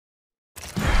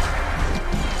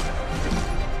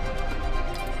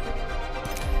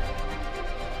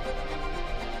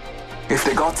If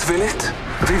the gods will it,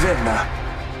 we win.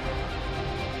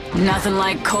 Nothing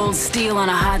like cold steel on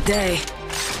a hot day.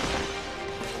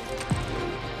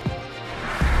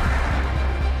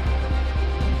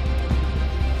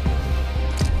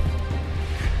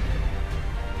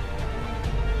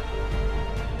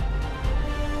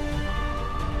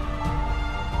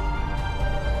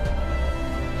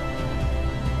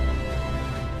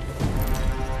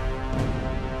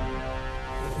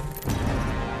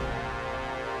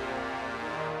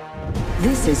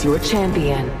 This is your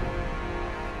champion.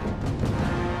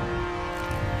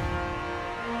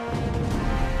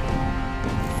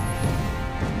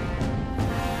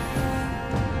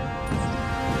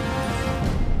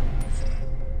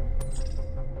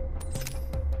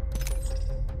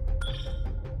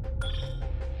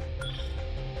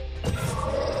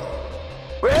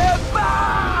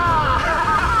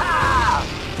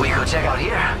 We could check out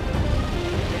here.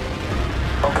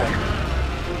 Okay.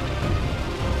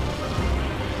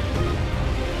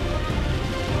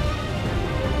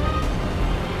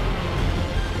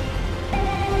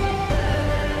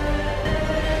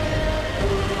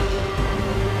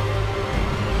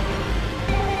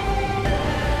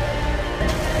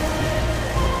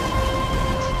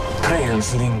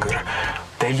 Trails linger.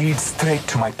 They lead straight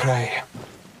to my prey.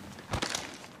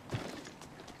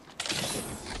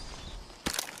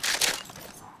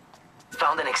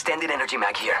 Found an extended energy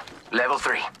mag here. Level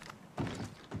 3.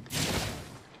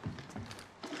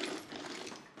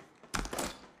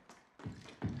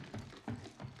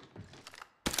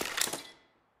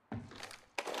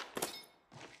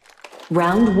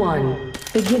 Round 1.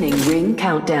 Beginning ring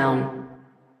countdown.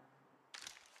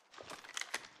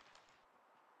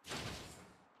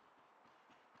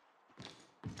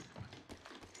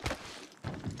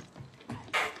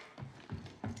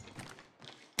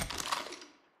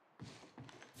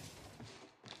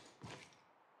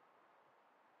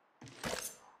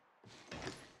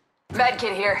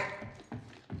 Medkit here.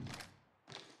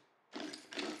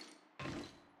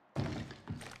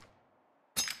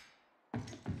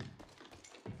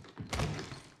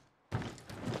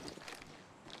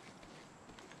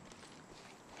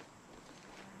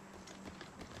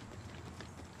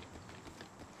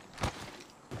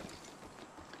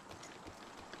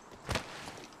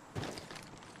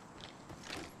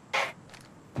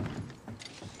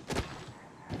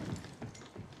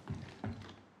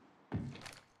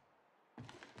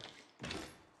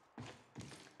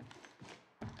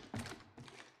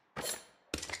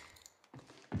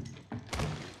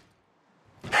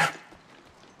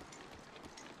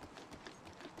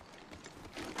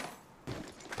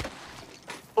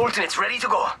 Ultimate's ready to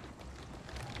go.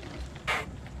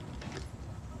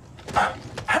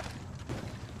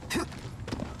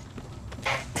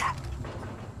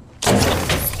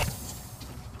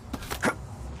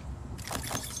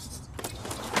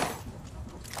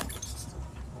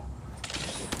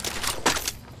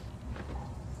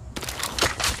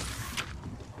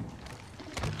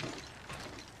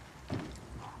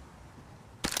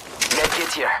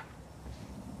 Medkit here.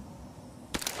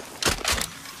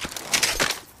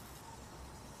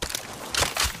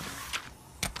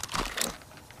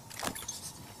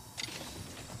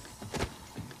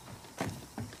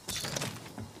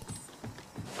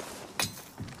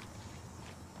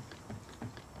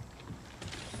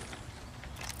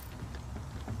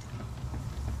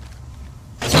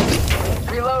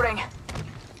 Reloading.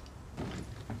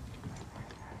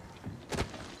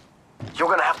 You're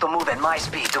gonna have to move at my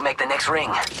speed to make the next ring.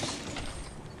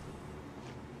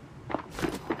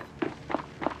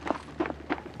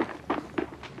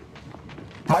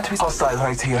 Might be hostile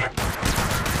right here.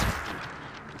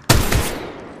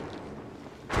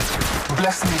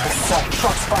 Bless me with sight.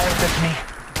 Shots fired at me.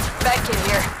 Medkit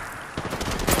here.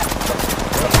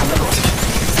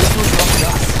 This was not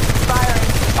us. Firing.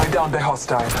 I downed the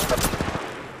hostile.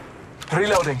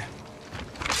 Reloading.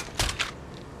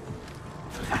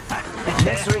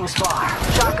 Next ring's far.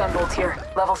 Shotgun bolt here.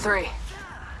 Level 3.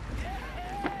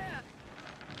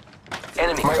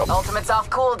 Enemy. Ultimate's off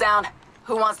cooldown.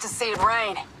 Who wants to see it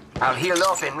rain? I'll heal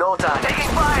up in no time. Taking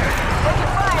fire! Taking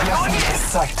fire! Bless me with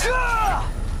sight.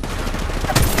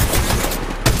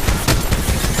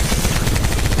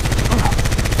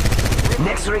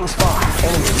 Next ring's far.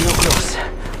 Enemy real close.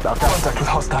 About that. Contact with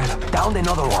hostile. Downed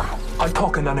another one. I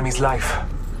took an enemy's life.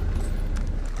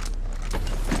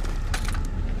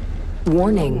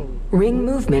 Warning. Ring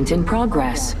movement in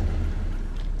progress.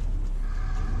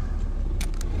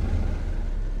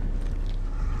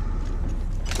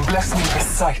 Bless me with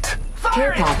sight.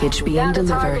 Care package being Down to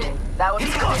delivered. target. That was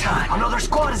It's go time. Another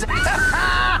squad is...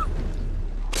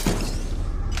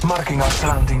 Marking our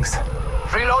surroundings.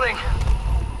 Reloading.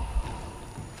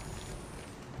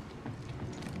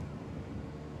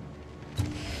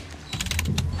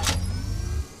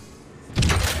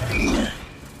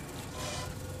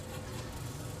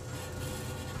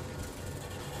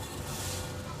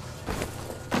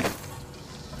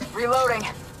 Reloading.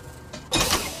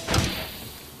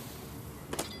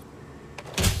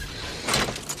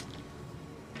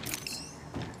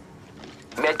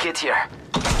 Medkit here.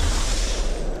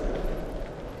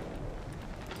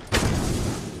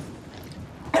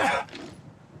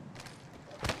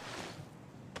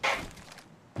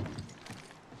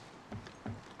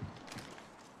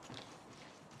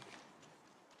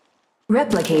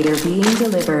 Replicator being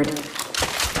delivered.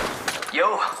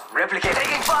 Yo, replicate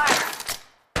taking fire!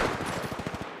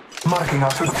 Marking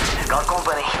out. Got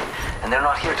company, and they're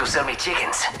not here to sell me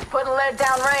chickens. Putting lead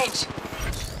down range.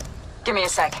 Give me a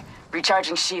sec.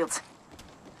 Recharging shields.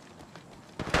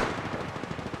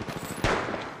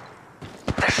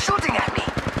 They're shooting at me!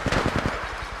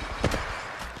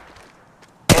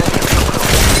 Enemy real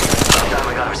close. Now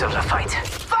we got ourselves a fight.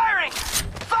 Firing!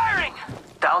 Firing!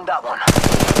 Down that one.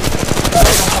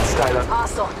 Hostile.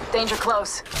 Hostile. Danger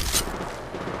close.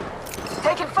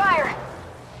 Taking fire.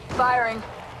 Firing.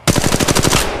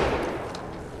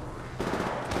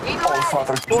 Eating All lead.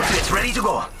 father. Ultimate's ready to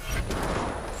go.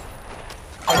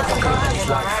 Guns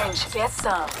on range. Get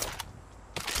some.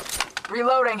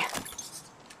 Reloading.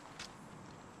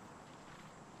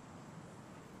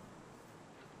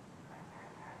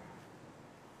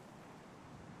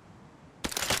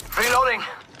 Reloading.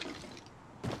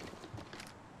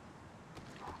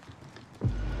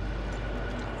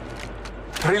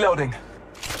 Reloading.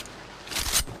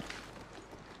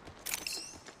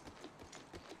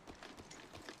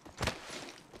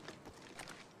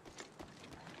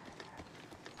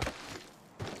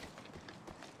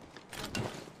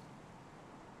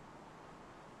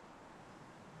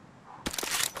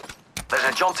 There's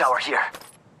a jump tower here.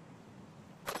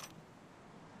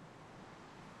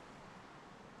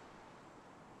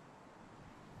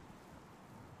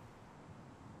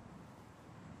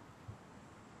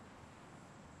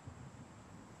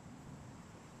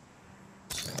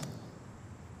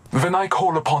 When I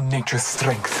call upon nature's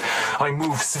strength, I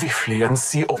move swiftly and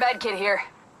see. Medkit here.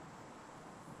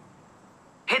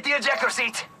 Hit the ejector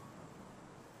seat.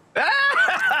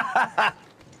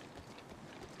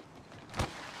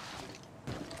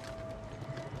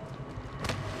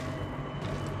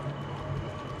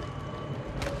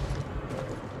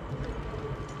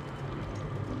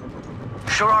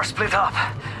 Sure are split up.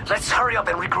 Let's hurry up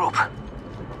and regroup.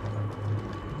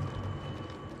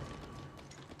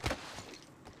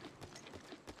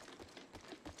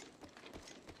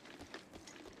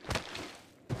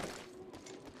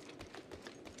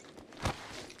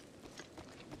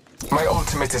 My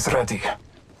ultimate is ready.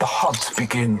 The hunt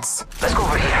begins. Let's go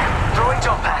over here. Throwing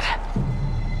jump pad.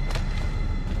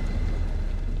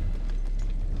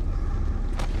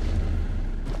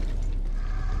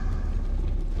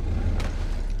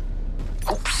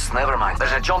 Oops, never mind.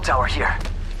 There's a jump tower here.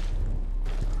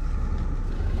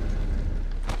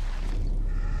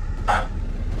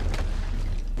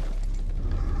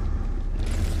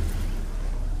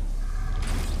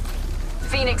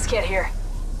 Phoenix kit here.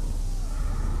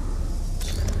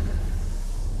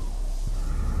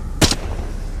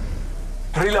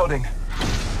 Reloading.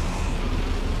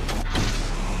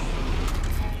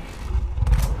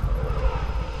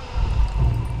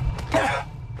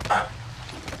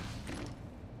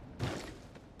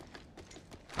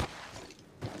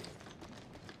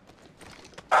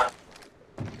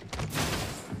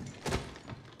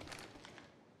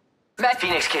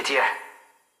 Phoenix kit here.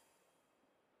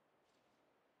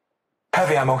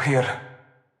 Heavy ammo here.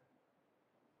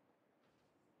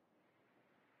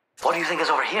 What do you think is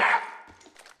over here?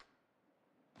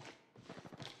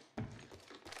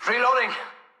 Reloading.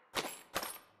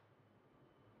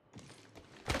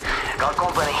 Got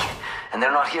company, and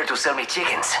they're not here to sell me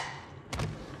chickens.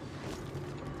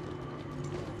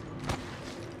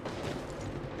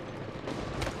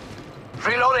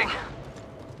 Reloading.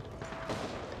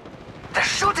 They're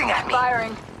shooting at me.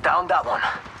 Firing. Down that one.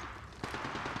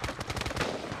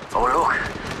 Oh look,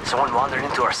 someone wandered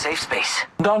into our safe space.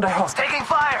 Down the house. Taking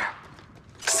fire.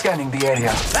 Scanning the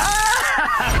area.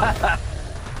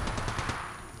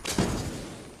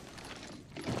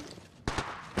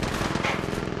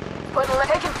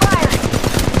 Taking fire.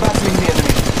 Battling the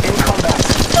enemy. In combat.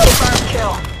 Firm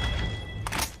kill.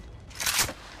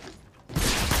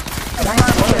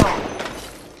 Firm kill.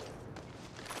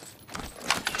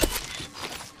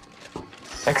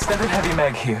 Extended heavy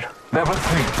mag here. Level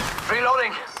 3.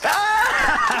 Reloading.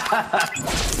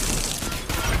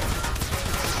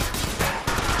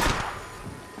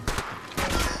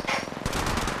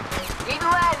 Eating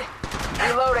lead.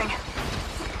 Reloading.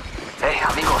 Hey,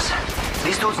 amigos.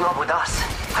 These dudes not with us.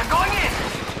 I'm going in.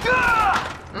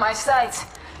 My sights.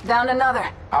 Down another.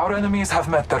 Our enemies have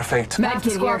met their fate. Half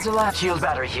the squads are left. Shield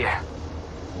battery here.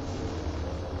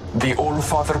 The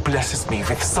All-Father blesses me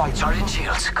with sight. Charging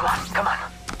shields. Come on, come on.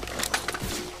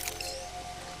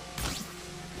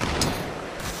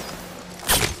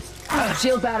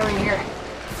 Shield battery here.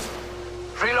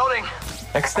 Reloading.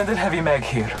 Extended heavy mag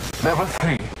here. Level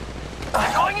 3.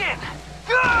 Going in.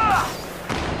 Ah!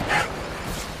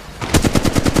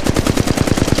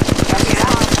 Check it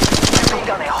out. I bring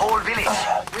down a whole village.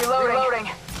 Reloading.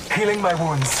 Healing my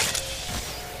wounds.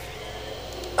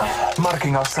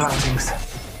 Marking our surroundings.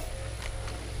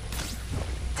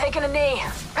 Taking a knee.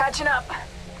 Patching up.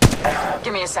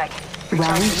 Give me a sec.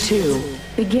 Round 2.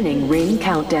 Beginning ring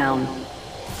countdown.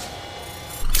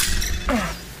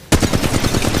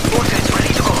 Ordnance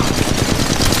ready to go.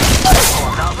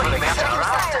 Now for the master.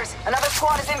 Fires. Another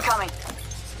squad is incoming.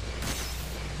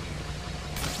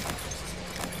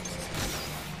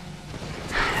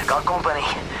 Got company.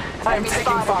 I'm Enemy taking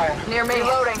spotted. fire. Near me.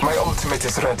 Reloading. My ultimate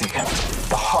is ready.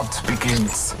 The hunt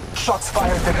begins. Shots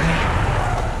fired at me.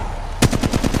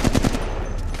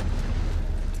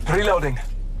 Reloading.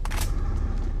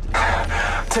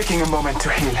 Taking a moment to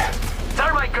heal.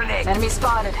 Thermite grenade. Enemy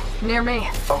spotted. Near me.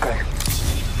 Okay.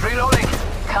 Reloading.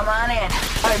 Come on in.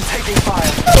 I'm taking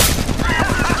fire.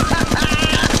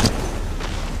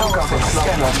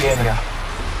 Scan the area.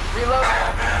 Reloading.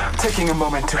 Taking a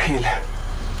moment to heal.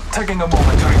 Taking a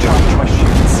moment to recharge my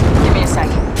shields. Give me a sec.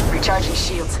 Recharging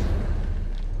shields.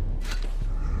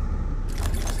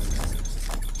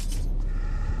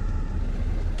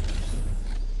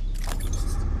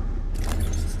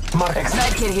 Mark X.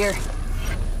 Medkit here.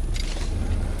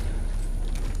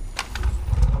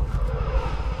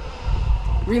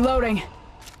 Reloading.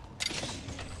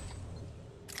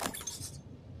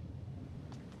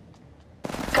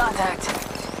 Contact.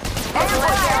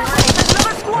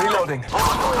 Reloading.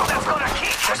 Oh, that's gonna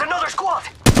kick. There's another squad.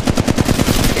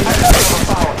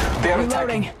 They are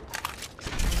Reloading. attacking.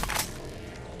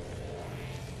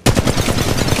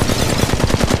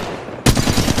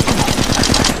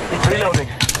 Reloading.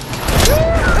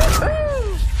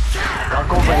 Got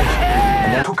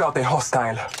company. Took out a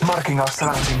hostile. Marking our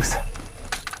surroundings.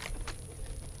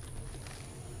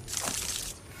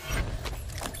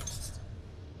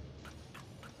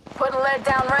 Putting lead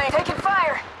down range. Taking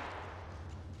fire.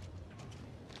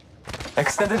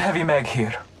 Extended heavy mag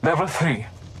here. Level 3.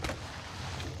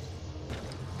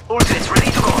 Ordnance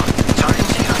ready to go. Charging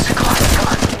shields. Come on, come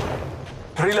on.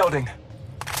 Reloading.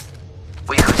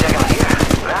 We could check out here.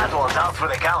 That one's out for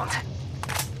the count.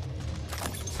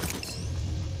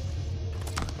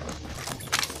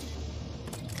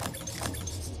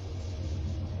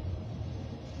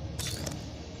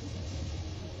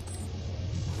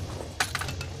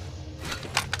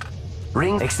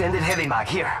 Ring extended heavy mag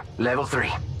here. Level 3.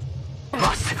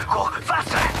 Must go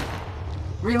faster.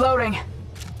 Reloading.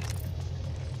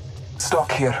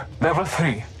 Stock here. Level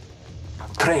 3.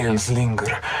 Trails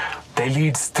linger. They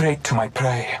lead straight to my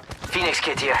prey. Phoenix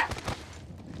kit here.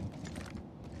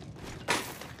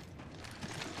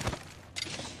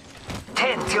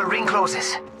 Ten till ring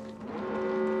closes.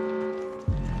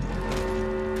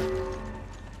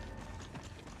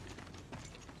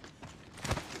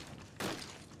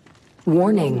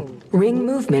 Warning. Ring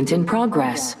movement in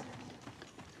progress.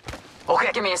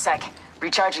 Okay. Give me a sec.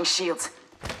 Recharging shields.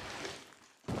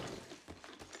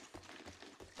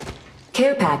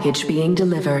 Care package being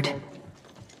delivered.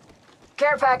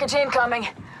 Care package incoming.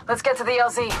 Let's get to the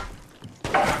LZ.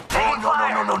 Hey,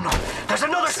 no. There's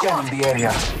another squad. Scanning the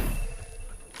area.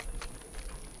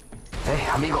 Hey,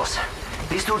 amigos.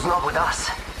 These dudes not with us.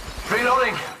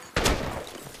 Reloading.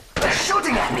 They're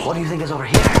shooting at me. What do you think is over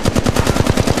here?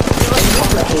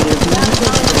 Replicator being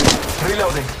delivered.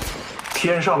 Reloading.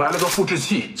 天上来了个复制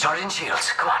器， Charging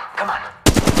shields. Come on, come on.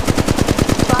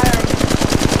 Firing.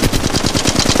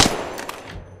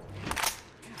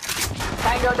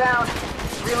 Tango down.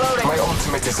 Reloading. My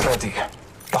ultimate is ready.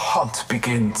 The hunt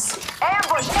begins.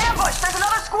 Ambush! Ambush! There's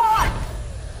another squad!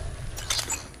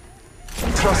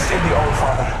 Trust in the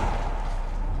All-Father.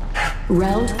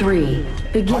 Round 3.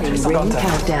 Beginning Marking ring contact.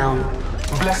 countdown.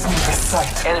 Bless me with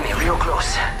sight. Enemy real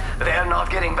close. They're not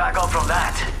getting back up from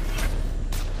that.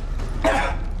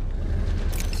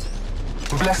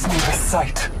 Bless me with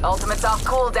sight. Ultimate's off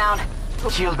cooldown.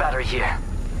 Shield battery here.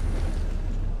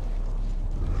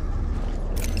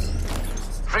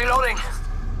 Reloading.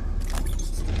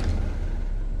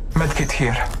 Medkit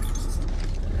here.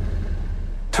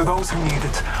 To those who need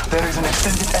it, there is an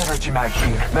extended energy mag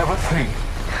here. Level 3.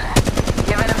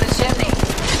 Giving him the chimney.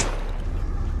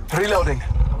 Reloading.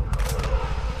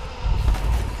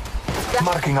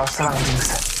 Marking our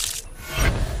surroundings.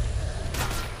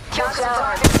 Knock some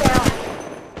targets down.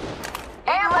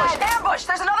 Ambush! Ambush!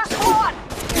 There's another squad!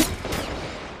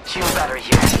 Shield battery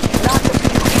here. Knock the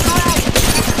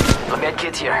A med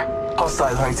kit here.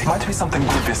 Hostile rating. Might be something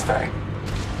good this way.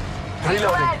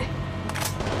 Reloading.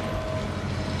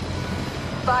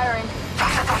 Firing.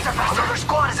 Faster, faster, faster. Another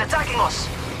squad is attacking us.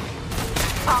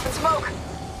 Popping smoke.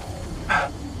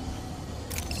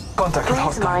 Contact with Please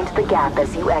hostile. mind the gap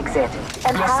as you exit,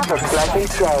 and have a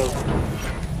pleasant day.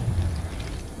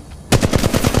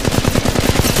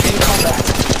 In combat.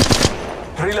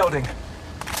 Reloading.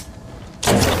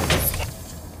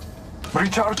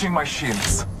 Recharging my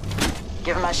shields.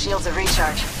 Giving my shields a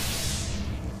recharge.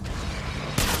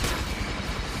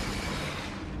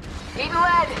 Eating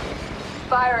lead.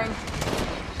 Firing.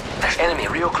 There's enemy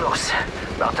real close.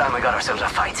 About time we got ourselves a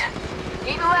fight.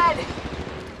 Eating lead.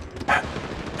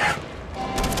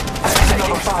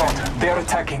 Another found. They're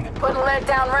attacking. Putting lead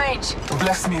down range.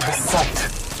 Bless me with sight.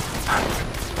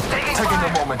 Taking Taking fire.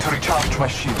 a moment to recharge my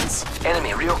shields.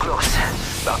 Enemy real close.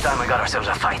 About time we got ourselves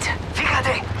a fight.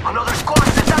 Fíjate! Another squad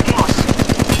is attacking us!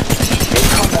 In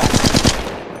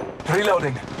combat.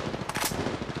 Reloading.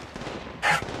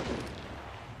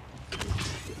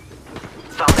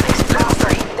 Found the next level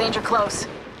 3. Danger close.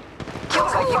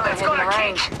 Looks like you've been hitting the gonna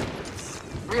range.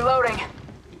 Reloading.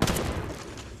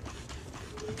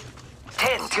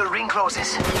 10 till ring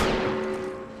closes.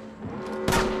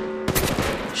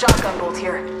 Shotgun bolt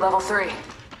here. Level 3.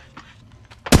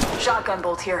 Shotgun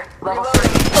bolt here. Level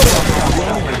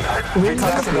 3. Ring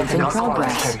movement in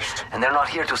progress. And they're not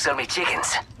here to sell me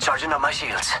chickens. Charging up my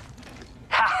shields.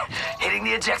 Ha! Hitting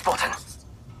the eject button.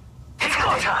 It's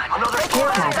go time. Another Care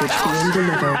squad. package being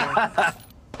delivered.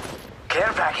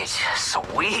 Care package.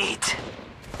 Sweet.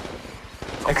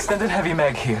 Extended heavy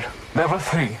mag here. Level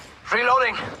 3.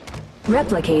 Reloading.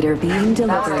 Replicator being That's the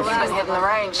delivered. last hitting the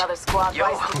range. Another squad.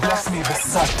 Yo. Bless me with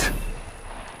sight.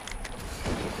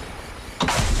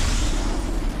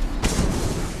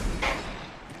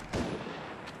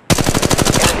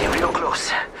 Enemy real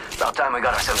close. About time we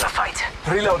got ourselves a fight.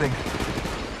 Reloading.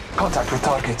 Contact with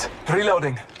target.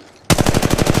 Reloading.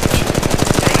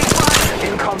 Taking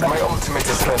fire. In combat. My ultimate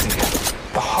is ready.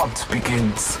 The hunt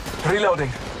begins.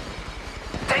 Reloading.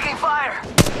 Taking fire.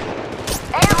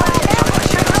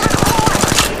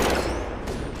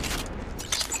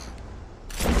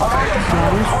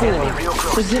 Round 4. Real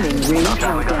close. Beginning ring About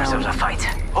time we got ourselves a countdown.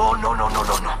 fight. Oh, no, no, no,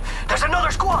 no, no. There's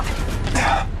another squad.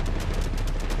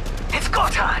 It's go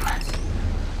time.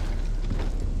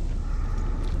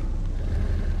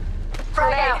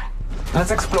 Frag out.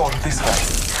 Let's explore this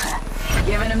way.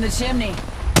 Giving him the chimney.